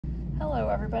Hello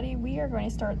everybody, we are going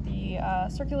to start the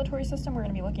circulatory system. We're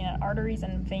going to be looking at arteries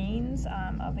and veins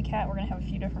of the cat. We're going to have a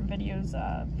few different videos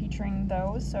featuring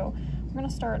those. So we're going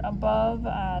to start above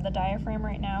the diaphragm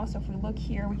right now. So if we look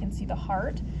here, we can see the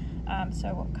heart.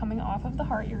 So coming off of the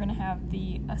heart, you're going to have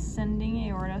the ascending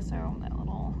aorta. So that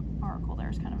little auricle there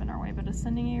is kind of in our way, but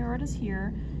ascending aorta is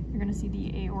here. You're going to see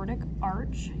the aortic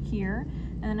arch here.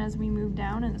 And then as we move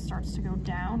down and it starts to go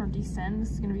down or descend,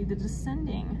 this is going to be the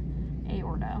descending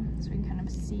aorta. So we can kind of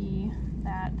see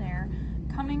that there.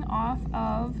 Coming off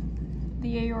of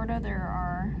the aorta, there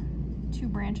are two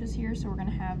branches here. So we're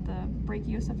going to have the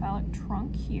brachiocephalic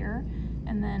trunk here,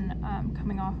 and then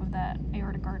coming off of that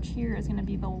aortic arch here is going to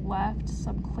be the left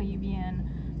subclavian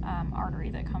artery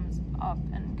that comes up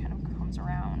and kind of comes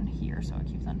around here. So it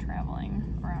keeps on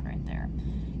traveling around right there.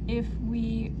 If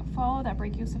we follow that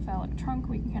brachiocephalic trunk,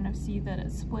 we can kind of see that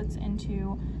it splits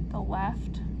into the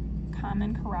left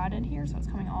common carotid here, so it's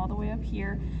coming all the way up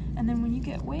here. And then when you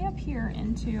get way up here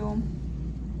into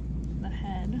the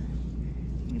head,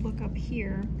 you look up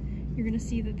here, you're going to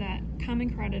see that that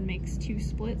common carotid makes two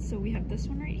splits. So we have this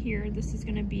one right here. This is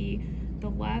going to be the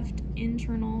left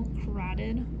internal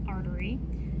carotid artery,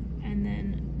 and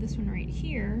then this one right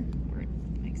here, where it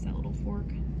makes that little fork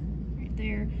right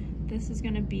there, this is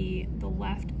going to be the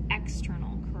left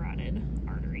external carotid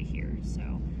artery here.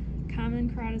 So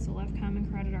common carotid is the left common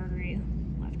carotid artery,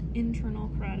 left internal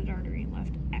carotid artery,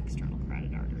 left external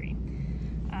carotid artery.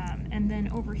 And then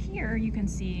over here you can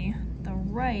see the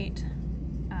right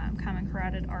common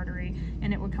carotid artery,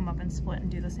 and it would come up and split and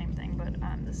do the same thing, but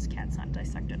this cat's not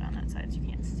dissected on that side, so you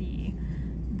can't see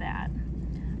that.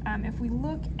 If we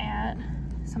look at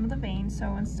some of the veins,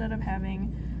 so instead of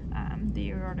having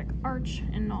the aortic arch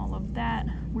and all of that,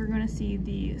 we're going to see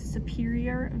the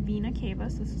superior vena cava.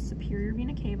 So this is superior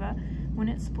vena cava. When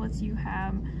it splits, you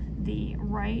have the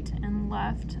right and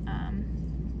left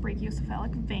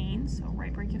brachiocephalic vein. So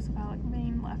right brachiocephalic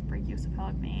vein, left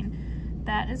brachiocephalic vein.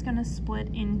 That is going to split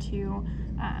into,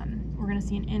 we're going to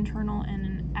see an internal and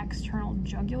an external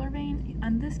jugular vein.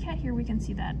 On this cat here, we can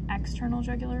see that external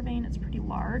jugular vein. It's pretty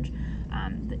large.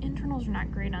 The internals are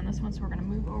not great on this one, so we're going to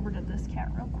move over to this cat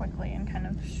real quickly and kind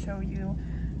of show you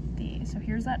so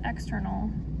here's that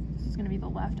external. This is going to be the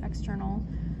left external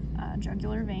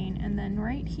jugular vein, and then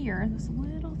right here, this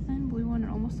little thin blue one,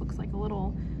 it almost looks like a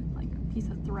little piece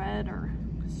of thread or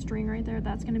string right there.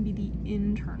 That's going to be the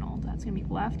internal. That's going to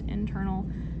be left internal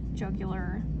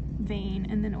jugular vein.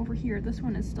 And then over here, this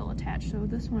one is still attached. So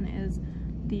this one is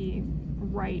the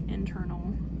right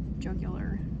internal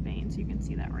jugular vein. So you can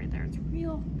see that right there. It's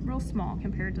real small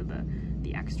compared to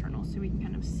the external. So we can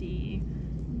kind of see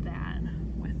that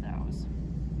with those.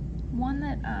 One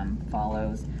that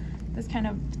follows this kind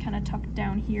of tucked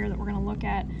down here that we're going to look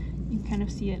at, you can kind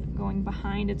of see it going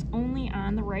behind. It's only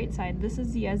on the right side. This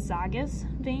is the azygous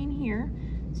vein here.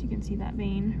 So you can see that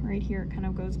vein right here. It kind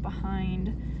of goes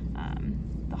behind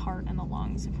the heart and the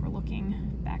lungs if we're looking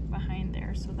back behind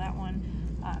there. So that one,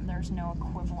 there's no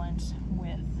equivalent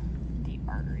with the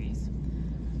arteries.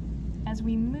 As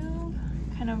we move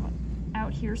kind of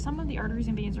out here, some of the arteries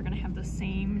and veins are going to have the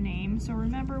same name. So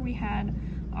remember, we had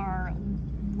our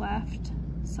left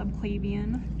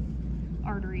subclavian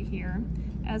artery here.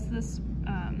 As this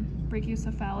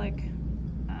brachiocephalic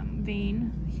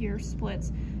vein here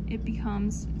splits, it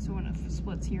becomes, so when it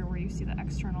splits here where you see the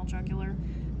external jugular,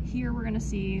 here we're going to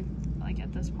see, like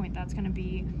at this point, that's going to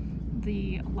be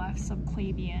the left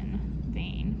subclavian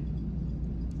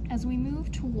vein. As we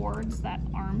move towards that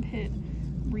armpit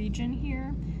region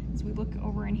here, as we look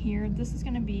over in here, this is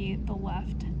going to be the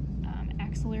left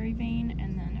axillary vein,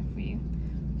 and then if we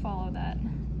follow that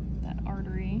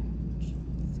artery, which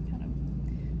is kind of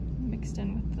mixed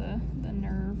in with the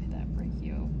nerve, that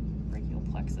brachial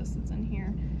plexus that's in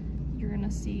here, you're going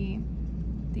to see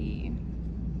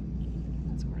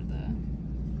that's where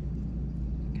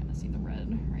kind of see the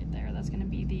red right there. That's going to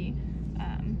be the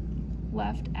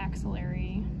left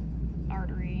axillary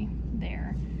artery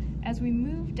there. As we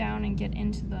move down and get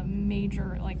into the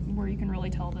major, where you can really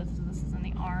tell this is in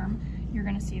the arm, you're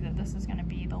going to see that this is going to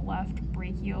be the left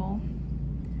brachial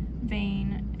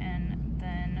vein, and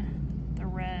then the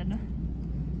red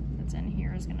that's in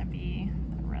here is going to be,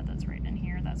 the red that's right in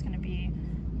here, that's going to be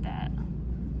that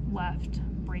left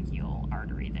brachial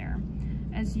artery there.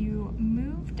 As you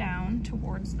move down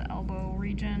towards the elbow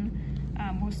region,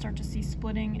 we'll start to see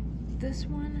splitting. This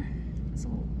one,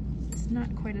 it's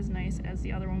not quite as nice as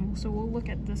the other one, so we'll look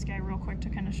at this guy real quick to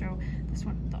kind of show this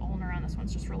one. The ulnar on this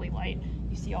one's just really light.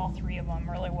 You see all three of them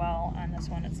really well. On this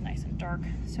one, it's nice and dark.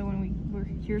 So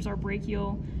when here's our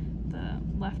brachial, the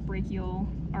left brachial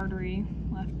artery,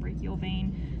 left brachial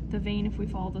vein. the vein, if we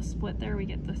follow the split there, we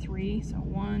get the 3. So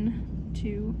 1,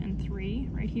 2, and 3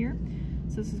 right here.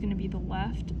 So this is going to be the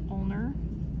left ulnar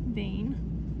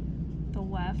vein, the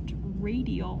left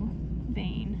radial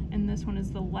vein, and this one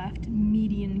is the left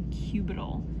median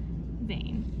cubital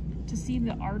vein. To see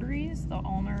the arteries, the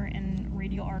ulnar and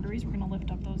radial arteries, we're going to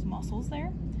lift up those muscles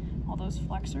there, all those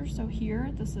flexors. So here,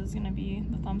 this is going to be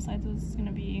the thumb side, so this is going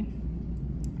to be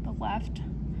the left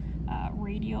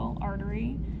radial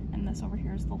artery, and this over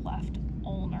here is the left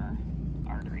ulnar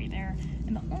artery there.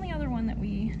 And the only other one that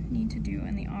we need to do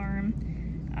in the arm,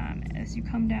 as you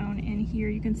come down in here,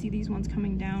 you can see these ones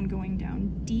coming down, going down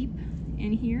deep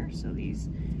in here. So these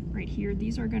right here,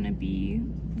 these are going to be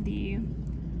the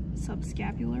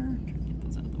subscapular. Try to get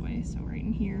those out of the way. So right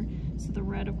in here. So the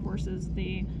red, of course, is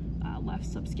the left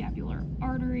subscapular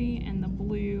artery, and the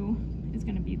blue is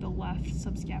going to be the left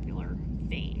subscapular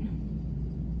vein.